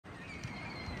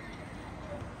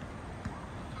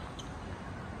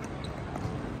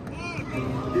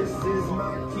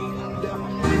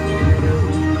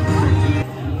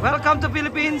welcome to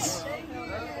Philippines.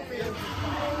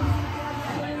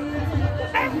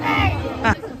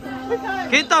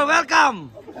 Quinto,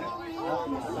 welcome.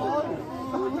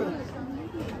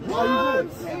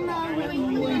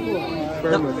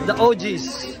 The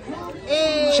OGs.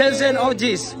 Shenzhen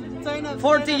OGs.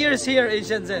 40 years here in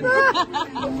Shenzhen.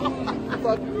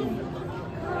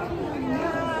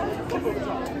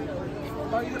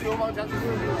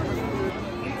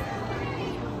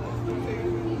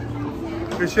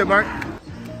 Good shit, Mark.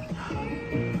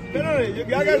 No, you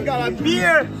guys got a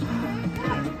beer.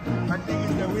 I think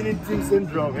it's the winning team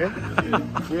syndrome, eh?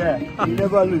 Yeah, you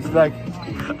never lose, like.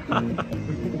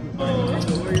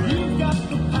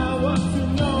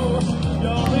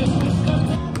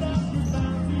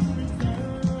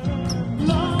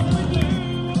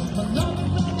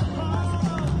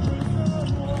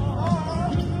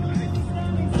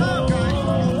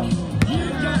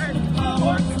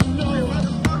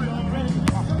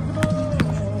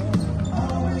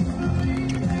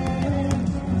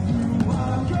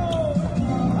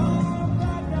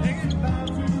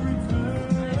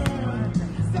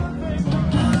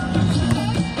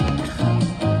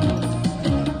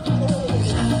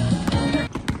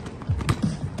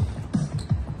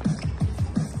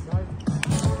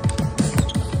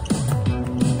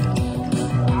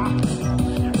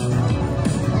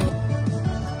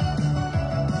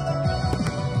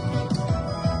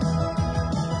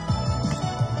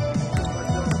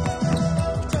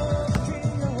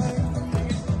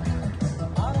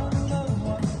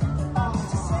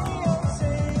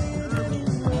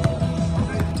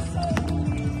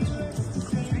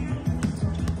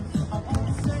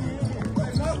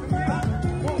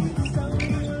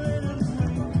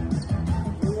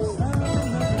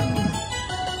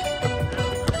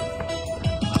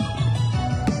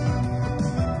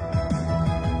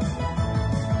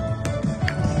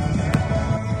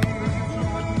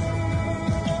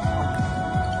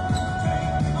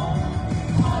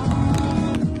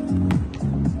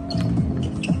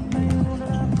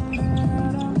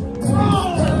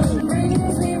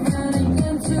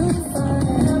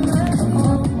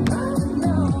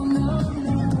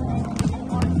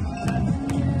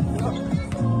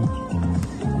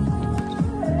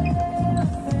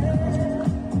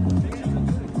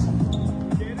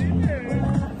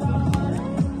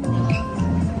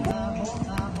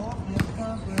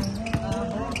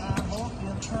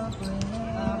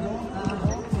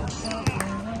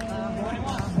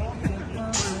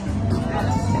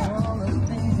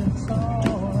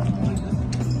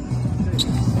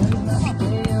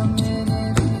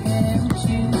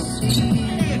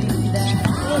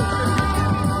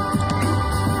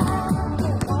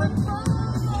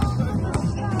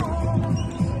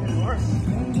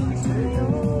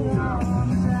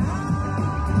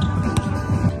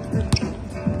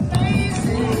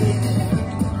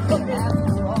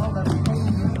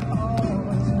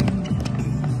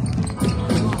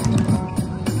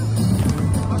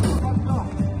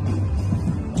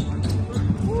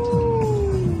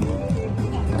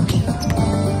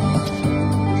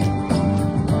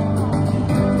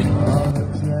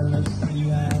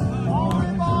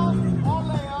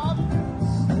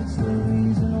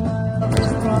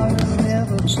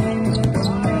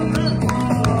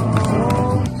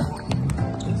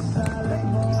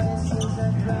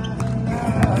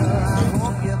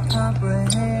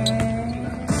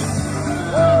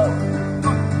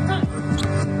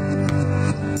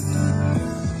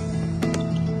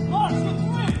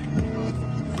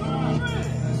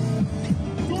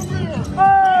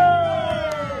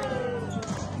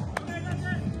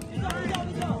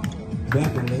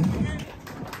 Definitely.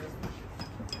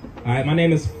 All right, my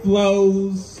name is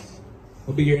FLOWZ.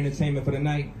 We'll be your entertainment for the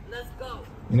night. Let's go.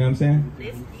 You know what I'm saying?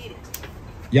 Let's get it.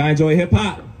 Y'all enjoy hip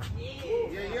hop?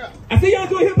 Yeah. I see y'all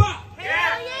enjoy hip hop.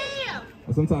 Hell yeah.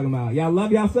 That's what I'm talking about. Y'all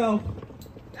love yourself?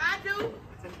 I do.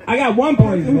 I got one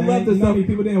person who loves this stuff.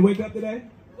 People didn't wake up today?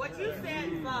 What you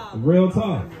said for? Real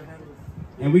talk.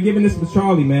 And we giving this for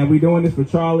Charlie, man. We doing this for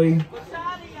Charlie. For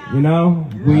Charlie, y'all. You know,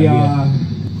 we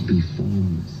be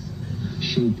formless,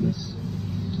 shapeless,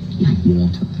 like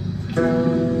water.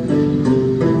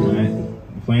 Alright,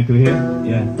 playing through here?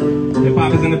 Yeah. Hip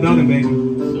hop is in the building, baby.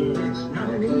 Not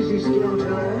an easy skill to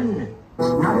learn.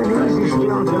 Not an easy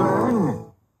skill to learn.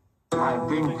 I've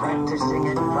been practicing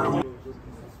it from.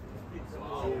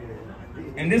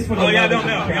 And this for the y'all don't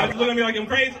know. Y'all just look at me like I'm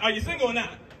crazy. Are you single or not?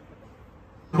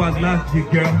 I love you,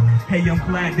 girl. Hey, I'm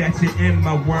glad that you're in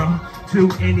my world. Do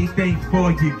anything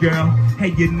for you, girl.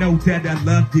 Hey, you know that I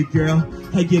love you, girl.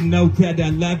 Hey, you know that I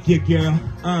love you, girl.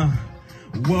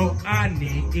 What I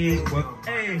need is, what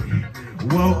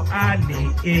I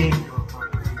need is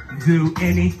do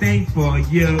anything for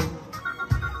you.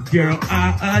 Girl,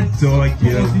 I adore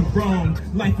you. I'll be wrong,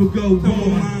 life will go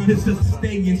on. It's just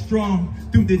staying strong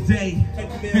through the day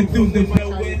and through the night.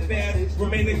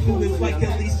 Remaining clueless like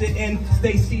Alicia and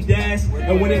Stacey Dash.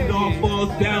 And when it all falls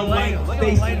down like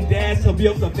Stacey Dash, he'll be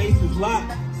able to face his lock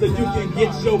so you can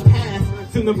get your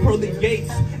pass to the pearly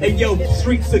gates. And yo,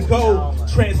 streets of gold,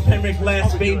 transparent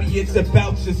glass, baby, it's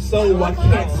about your soul. I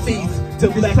can't cease to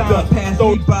let the pass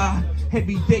me by.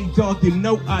 Every day, dog, you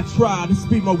know I try. This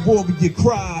be my warrior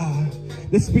cry.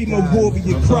 This be my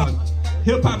warrior cry.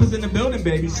 Hip hop is in the building,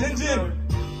 baby. Shenzhen.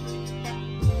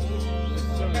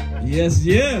 Yes,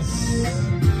 yes.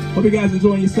 Hope you guys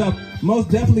enjoying yourself. Most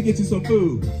definitely get you some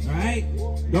food. All right.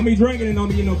 Don't be drinking and don't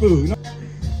be getting no food.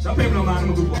 Don't pay me no mind.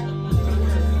 I'm gonna go.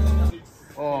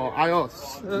 Oh,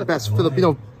 AYOS, the best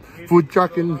Filipino food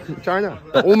truck in China.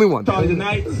 The only one.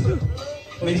 Tonight.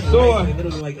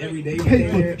 Literally like every day.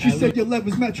 Paper. She said your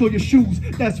levers match all your shoes.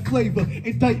 That's flavor.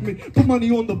 Indictment. Put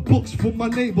money on the books for my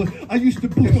neighbor. I used to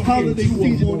book a holiday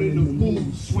season on in the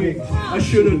mood swing. I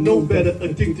should have known better.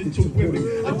 Addicted to women.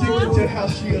 Addicted to how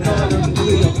she allowed her to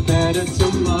live better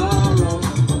tomorrow.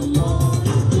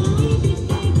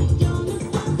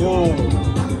 Yo,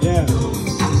 yeah.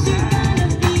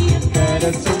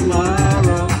 Better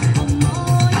tomorrow.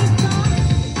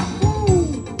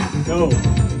 Yo.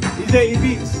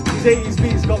 These 80s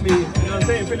beats got me, you know what I'm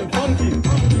saying, feeling funky.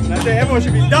 And I say everyone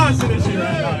should be dancing and shit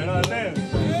right now, you know what I'm saying?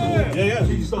 Yeah, yeah.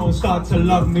 Please don't start to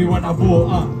love me when I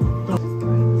bought up.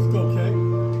 Let's go, okay?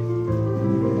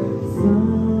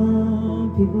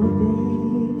 Some people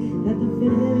think that the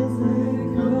feelings that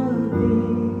could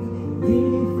be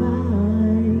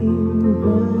defined,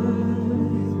 but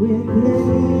we're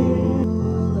playing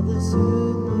all of the superficial.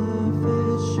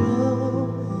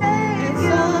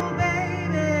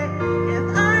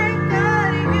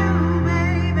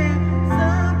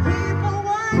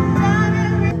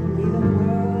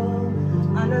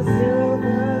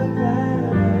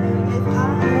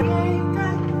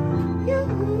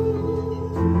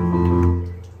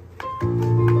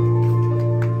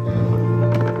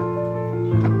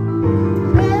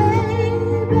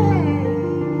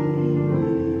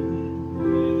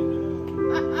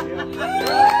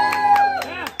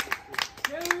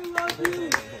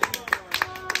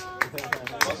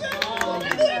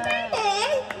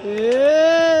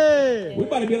 We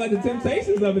about to be like the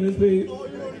Temptations up in this piece.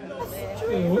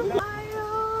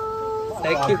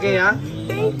 Thank you, Kaya.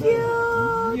 Thank you.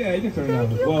 Yeah, you can turn it on.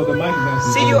 Well, the mic is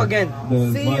actually. See you again.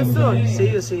 See you soon.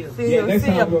 See you. Yeah, next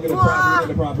time we'll get a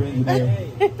proper engineer.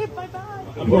 Bye-bye.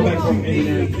 I'm going back to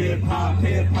engineering. Hip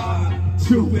hop.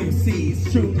 True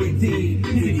MCs, true indeed.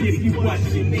 Here to give you what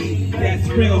you need. That's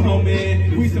real,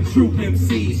 homie. We some true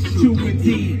MCs, true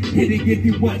indeed. Here to give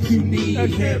you what you need.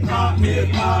 Hip hop.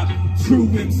 True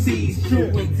MCs, true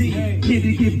indeed. Here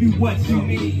to give you what you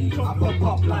need. I pop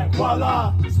up like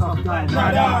voila, tough guy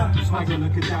nada. Swagger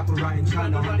looking dapper right in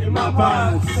China, in my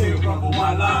vibes. Say rubber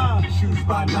voila, shoes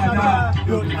by nada.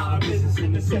 Building out a business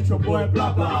in the central boy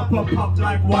blah blah. Pop up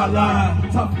like voila,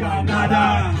 tough guy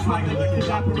nada. Swagger looking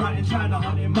dapper right in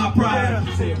China, in my pride.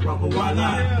 Say rubber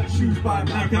voila, shoes by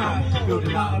nada.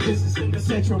 Building out a business in the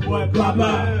central boy blah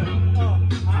blah.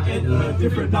 In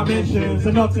different dimensions,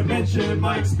 and not to mention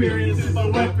my experience is my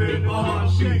weapon. Oh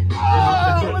shit!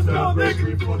 Let's go,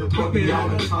 nigga. For the puppy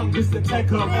owners, I'm Mr.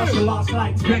 Tech Up. Martial arts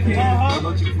like Tekken. I'm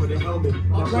looking for the helmet.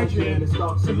 I'm right here in the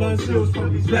stocks to learn skills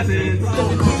from these lessons.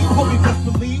 Homie, just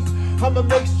believe I'ma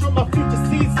make sure my future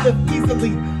seeds live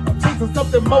easily. I'm chasing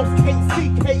something most can't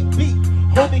see, can't beat.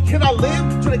 Homie, can I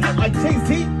live? Trying to get like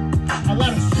Jay-Z? A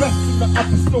lot of stress in the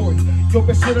upper story. Yo,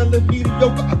 but should I live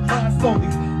mediocre? I grind slowly.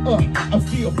 I'm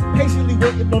still patiently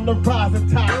waiting on the rise and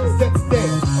tide to set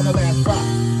sail on the last ride.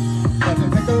 About to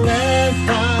take a last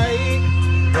ride,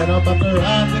 and I'm about to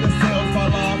ride till the sails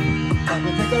fall off. About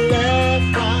to take a last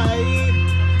ride,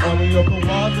 on the open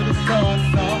water till the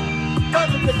sun's off. About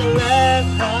to take a last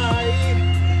ride,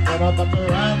 and I'm about to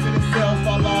ride till the sails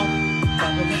fall off.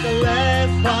 About to take a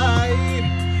last ride,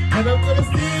 and I'm gonna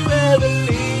see where it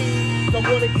leads. I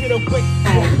wanna get away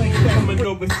from like that. Coming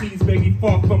overseas, baby,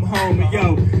 far from home.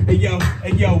 Hey yo,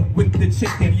 with the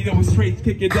chicken, you know we straight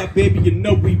kick it up, baby. You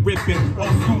know we ripping,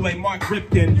 old school like Mark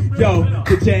Ripken. Yo,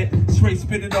 the jet, straight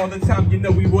spit it all the time. You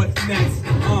know we what's next.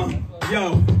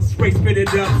 Yo, straight spit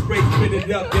it up,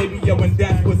 baby. Yo, and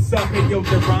that's what's up. Hey yo,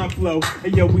 the rhyme flow.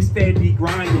 Hey yo, we steady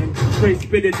grinding. Straight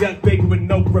spit it up, baby, with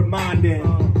no reminding.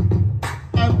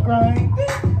 I'm grinding.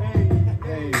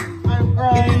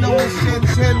 And you know it's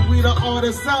Shenzhen, we the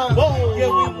artists. Yeah, we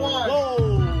won.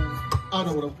 I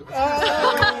know what I'm doing.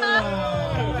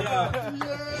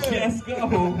 Yes, go.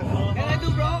 Can I do,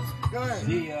 bro?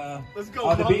 See, Let's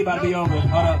go. the beat about to be over.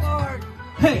 Hold up.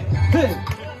 Hey, hey,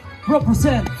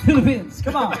 represent Philippines.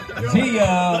 Come on. See,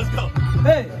 Let's go.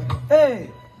 Hey, hey.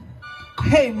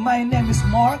 Hey, my name is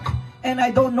Mark, and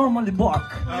I don't normally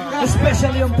bark,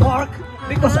 especially on park,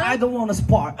 because I don't want to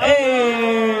spark.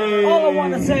 Hey! All I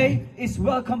want to say is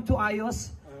welcome to AYOS.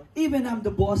 Even I'm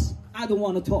the boss, I don't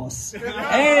want to toss.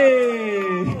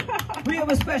 Hey! We have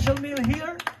a special meal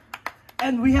here,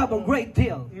 and we have a great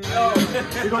deal. We got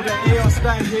the AYOS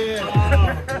stand here.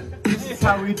 This is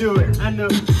how we do it. And the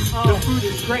food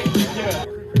is great.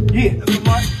 Yeah.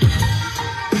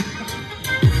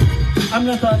 I'm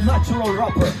not a natural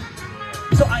rapper,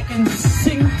 so I can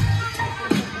sing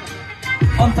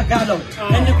on Tagalog,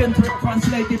 and you can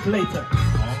translate it later.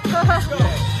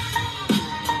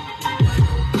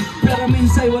 Pero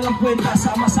minsay walang kwenta,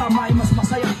 sama-sama ay mas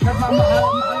masaya. Nagmamahal,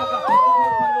 mahalaga,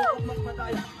 magpalukot,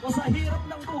 magpadaya. O sa hirap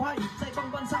ng buhay, sa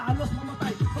ibang bansa halos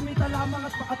mamatay. Kumita lamang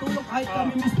at makatulong kahit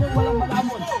kami mismo walang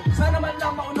malamon. Sana man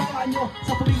lang maunawaan nyo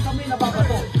sa tuwing kami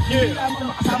nababato. Hindi lamang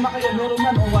makasama kayo, meron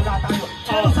man o wala tayo.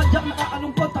 Pero sadyang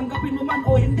nakakalungkot, tanggapin mo man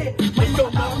o hindi. May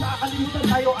mga tao nakakalimutan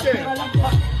tayo at pera lang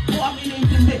po ang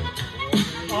iniintindi.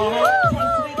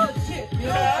 Translated shit.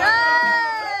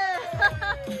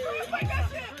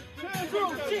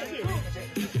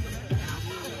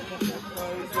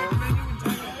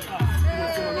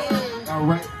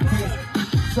 Alright,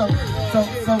 so,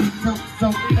 and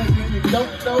you don't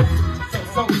know,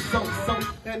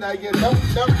 and now you don't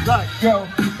know, right, yo,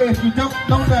 if you don't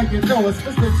know, now you know, it's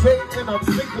Mr. J, and I'm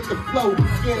sick with the flow,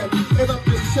 yeah, and I'm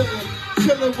just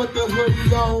chillin' with the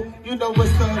hoodie on, you know,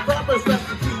 it's the rapper's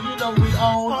recipe, you know we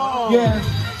own, yeah,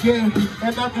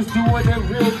 and I'm just doing it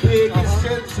real big, it's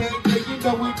shit, you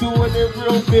know we doing it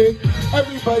real big,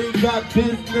 everybody got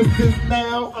businesses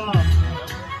now,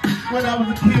 when I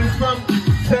was a kid from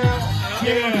town,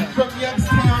 from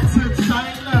Youngstown to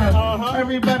China,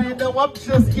 everybody know I'm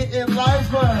just getting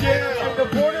liver, and the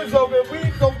border's open, we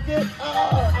gon' get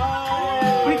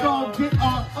we gon' get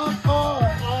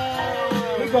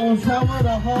we gon' travel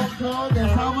to Hong Kong and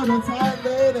travel to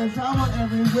Thailand and travel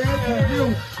everywhere to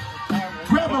you.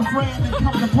 Grab a friend and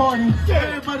come to party.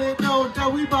 Everybody know that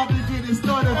we about to get it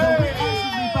started, but we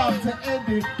actually about to end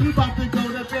it. We about to go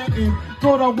to bed and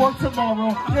go to work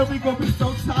tomorrow. And we gonna be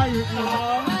so tired.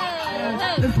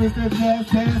 This is the jazz,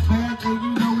 and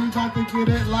you know we about to get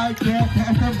it like that.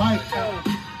 Pass the mic.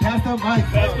 Pass the mic.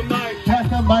 Pass the mic. Pass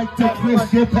the mic to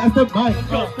Christian. Pass the mic.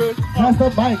 Pass the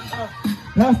mic.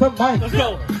 Pass the mic. Let's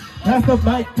go. Pass the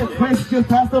mic to Christian.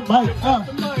 Pass the mic.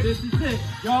 This is it,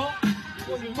 y'all.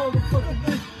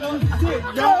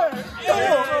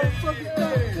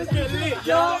 Let's get lit,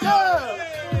 y'all.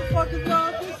 Fucking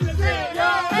y'all, this is it,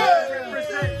 y'all.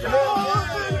 Represent, y'all.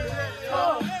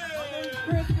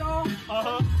 Chris, y'all.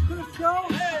 Chris, y'all.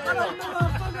 I don't know how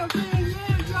fucking thing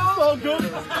is, y'all. So good.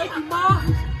 Thank you, Ma.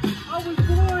 I was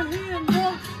born here in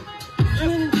Bronx.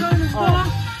 And in China's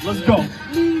Bronx. Let's go.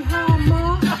 Ni hao,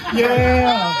 Ma.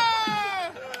 Yeah.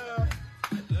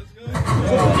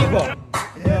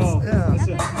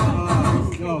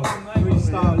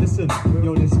 Listen,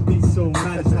 yo, this beat so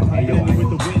mad, it's like with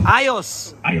the wind.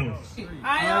 AYOS. AYOS.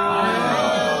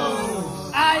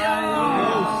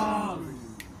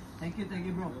 Thank you,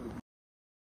 bro.